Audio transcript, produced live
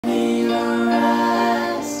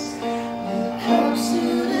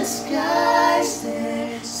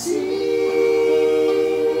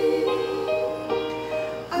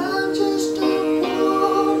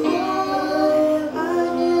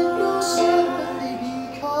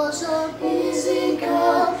easy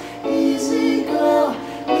go,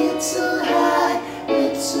 little high,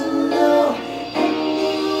 little low.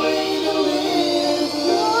 Anyway, the wind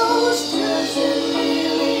blows doesn't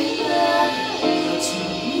really matter to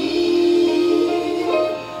me,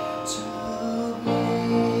 to me.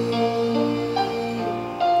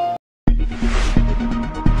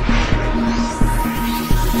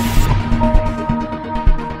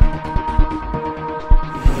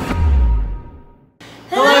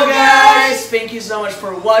 Thank you so much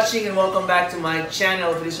for watching and welcome back to my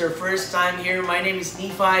channel. If it is your first time here, my name is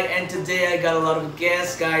Nephi and today I got a lot of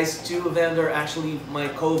guests, guys. Two of them, they're actually my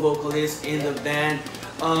co-vocalists in the band.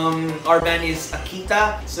 Our band is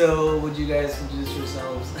Akita. So would you guys introduce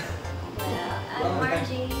yourselves? I'm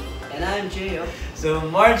Margie. And I'm Gio. So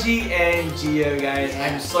Margie and Gio, guys,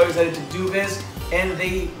 I'm so excited to do this. And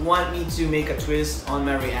they want me to make a twist on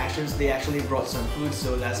my reactions. They actually brought some food,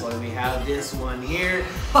 so that's why we have this one here.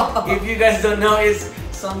 If you guys don't know, it's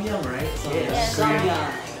samyang, right? Samyang. Yes,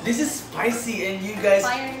 samyang. This is spicy, and you guys.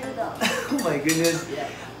 Fire noodle. Oh my goodness.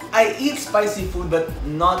 Yeah. I eat spicy food, but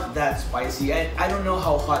not that spicy. I don't know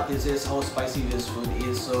how hot this is, how spicy this food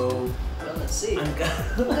is. So well, let's see. Good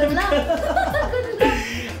luck. Good luck.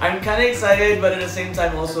 I'm kind of excited, but at the same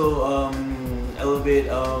time also a little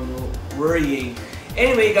bit worrying.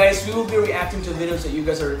 Anyway, guys, we will be reacting to videos that you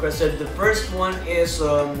guys are requested. The first one is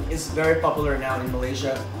very popular now in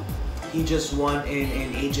Malaysia. He just won in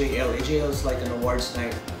AJL. AJL is like an awards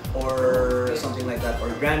night or something like that,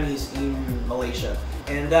 or Grammys in Malaysia.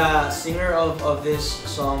 And the singer of this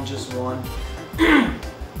song just won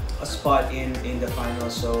a spot in the final.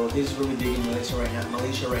 So this is really big in Malaysia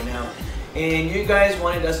right now. And you guys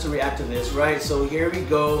wanted us to react to this, right? So here we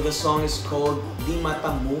go. The song is called Di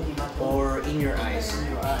Matamu, or In Your Eyes.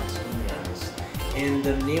 In Your Eyes. In Your Eyes. And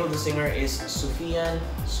the name of the singer is Sufian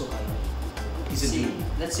Suhaimi. He's a dude.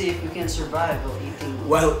 Let's see if we can survive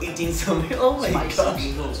while eating some. Oh my gosh!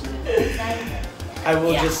 Noodles, I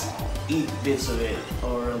will just eat bits of it,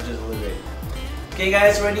 or just a little bit. Okay,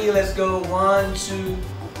 guys, ready? Let's go. 1, 2.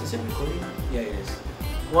 Is it recording? Yeah, it is.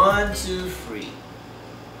 1, 2, 3.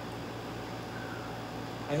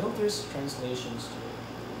 I hope there's translations to it.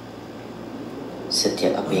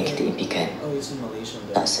 Setiap apa yang kita impikan, it's in Malaysian,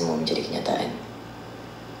 tak semua menjadi kenyataan.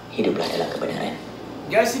 Hiduplah dalam kebenaran.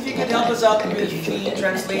 Guys, if you can help us out with the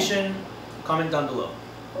translation, comment down below.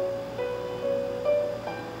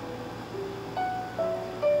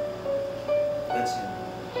 That's him.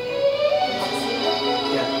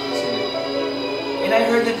 Yeah, that's him. And I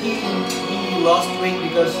heard that he lost weight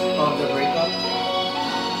because of the breakup.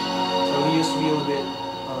 So he used to be a little bit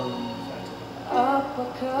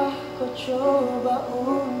Apakah kau coba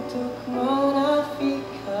untuk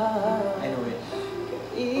menafikan I know it.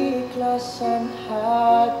 keikhlasan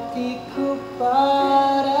hatiku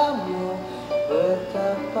padamu?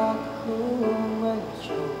 Betapa ku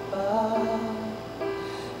mencoba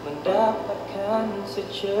mendapatkan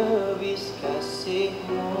secebis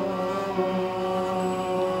kasihmu.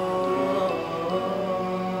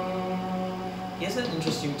 He has an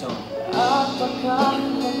interesting tone. Apakah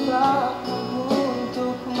kau takut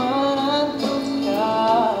untuk menentukan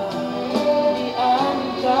di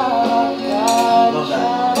antara kaca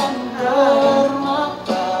dan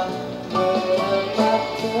permata? Betapa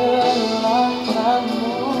telahmu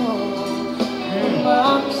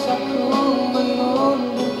memaksaku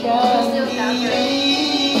menundukkan diri.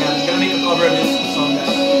 Yeah, I'm gonna make a cover of this song, guys.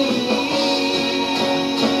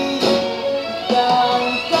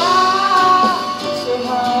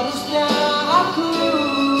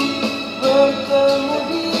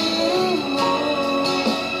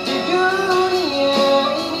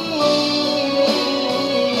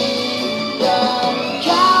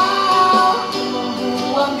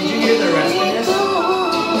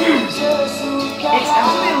 It's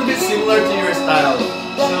actually a little bit similar to your style,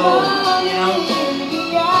 so you know.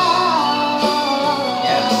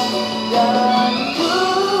 Yes.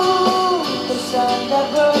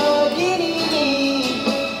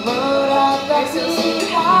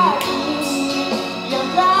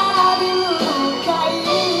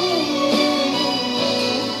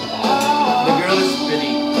 The girl is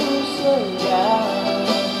pretty.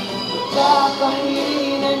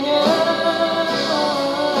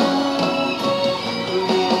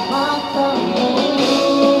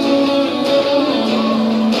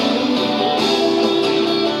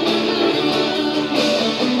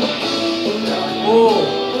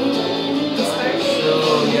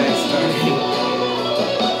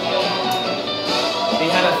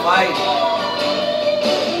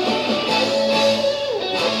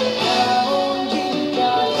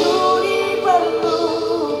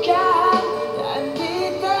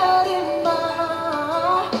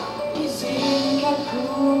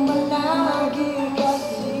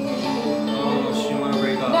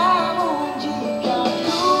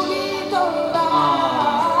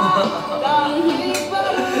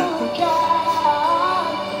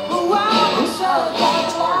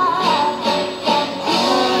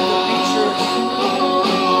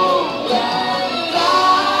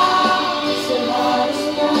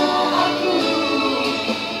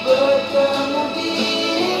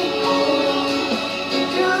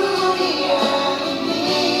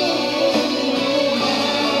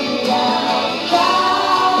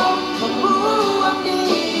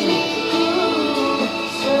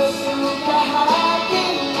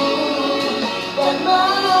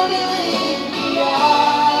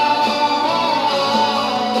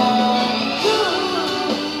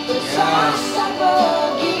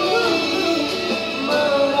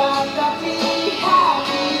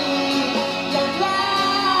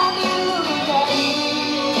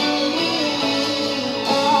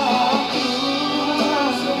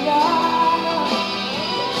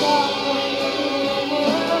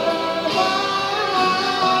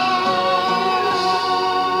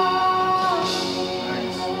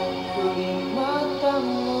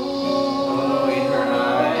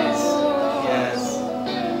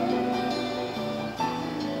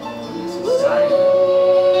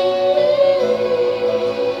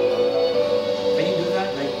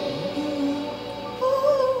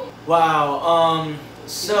 Wow.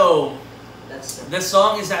 So That's the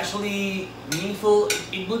song is actually meaningful.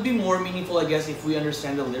 It would be more meaningful, I guess, if we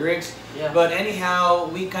understand the lyrics. yeah. But anyhow,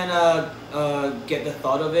 we kind of get the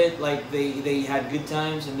thought of it. Like they had good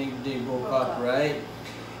times and they broke up, right?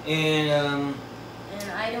 And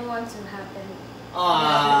I don't want to happen.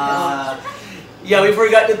 yeah, we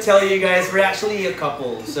forgot to tell you guys we're actually a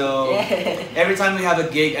couple. So Yeah. every time we have a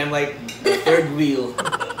gig, I'm like the third wheel.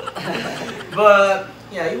 But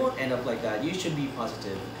yeah, you won't end up like that. You should be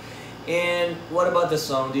positive. And what about the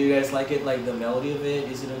song? Do you guys like it? Like the melody of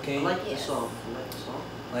it? Is it okay? I like the Yes. song. I like the song.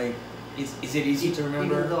 Like, is it easy to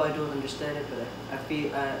remember? Even though I don't understand it, but I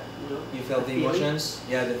feel, You felt the feeling- emotions?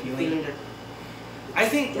 Yeah, the feeling. feeling that I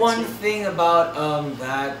think That's one it. thing about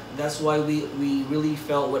that's why we really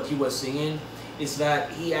felt what he was singing, is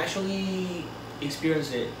that he actually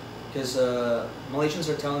experienced it. Because Malaysians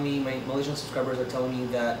are telling me, my Malaysian subscribers are telling me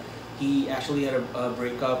that he actually had a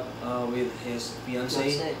breakup with his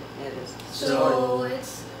fiancée. Yeah, that's So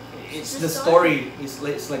It's the the story. It's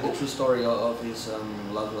like the true story of his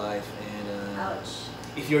love life. And ouch.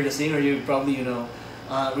 if you're the singer, you probably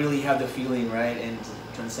really have the feeling, right, and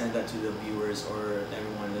transcend that to the viewers or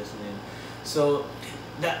everyone listening. So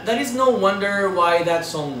that is no wonder why that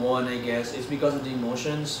song won. I guess it's because of the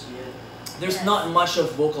emotions. yeah. There's Yes. not much of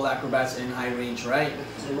vocal acrobats in high range, right?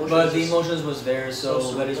 emotions But the is- emotions was there, so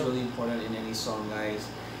So that is super. really important in any song, guys.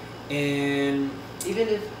 And Even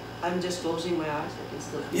if I'm just closing my eyes, I can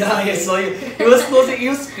still. feel yeah, it. I saw you. He was closing. He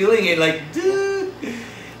was feeling it, like dude.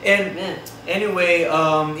 And Man, anyway,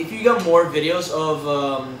 if you got more videos of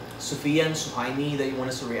Sufian Suhaimi that you want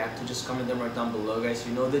us to react to, just comment them right down below, guys.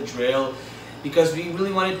 You know the drill. Because we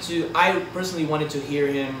really wanted to, I personally wanted to hear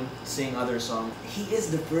him sing other songs. He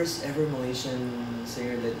is the first ever Malaysian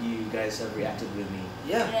singer that you guys have reacted with me.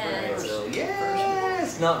 yeah. Yeah. first. So First.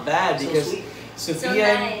 yes, not bad So because sweet.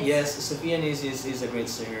 Sufian, nice. yes, Sufian is a great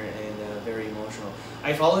singer and very emotional.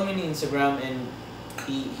 I follow him on Instagram and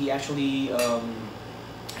he actually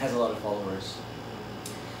has a lot of followers.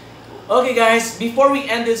 Okay guys, before we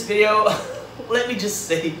end this video, let me just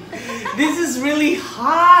say, this is really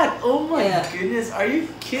hot! Oh my Yeah. goodness, are you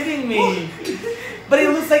kidding me? But it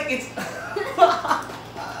looks like it's...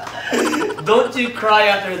 Don't you cry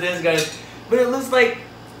after this, guys. But it looks like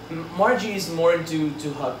Margie is more into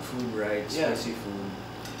hot food, right? Yeah. Spicy food.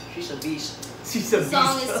 She's a beast. She's a The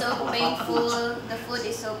song beast. is so painful. The food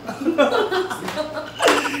is so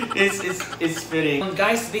It's fitting.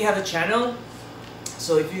 Guys, they have a channel,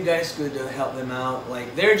 so if you guys could help them out,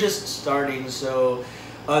 like they're just starting. So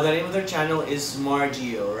the name of their channel is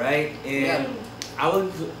Margio, right? And I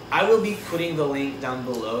will be putting the link down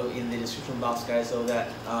below in the description box, guys, so that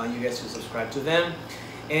you guys can subscribe to them.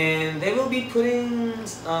 And they will be putting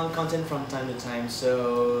content from time to time.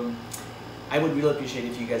 So I would really appreciate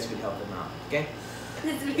if you guys could help them out. Okay.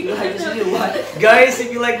 I just knew what. Guys,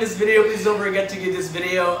 if you like this video, please don't forget to give this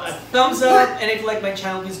video a thumbs up. And if you like my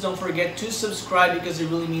channel, please don't forget to subscribe because it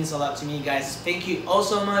really means a lot to me, guys. Thank you all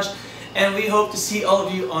so much. And we hope to see all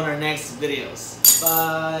of you on our next videos.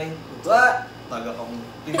 Bye. What? Taga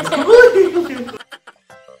akong-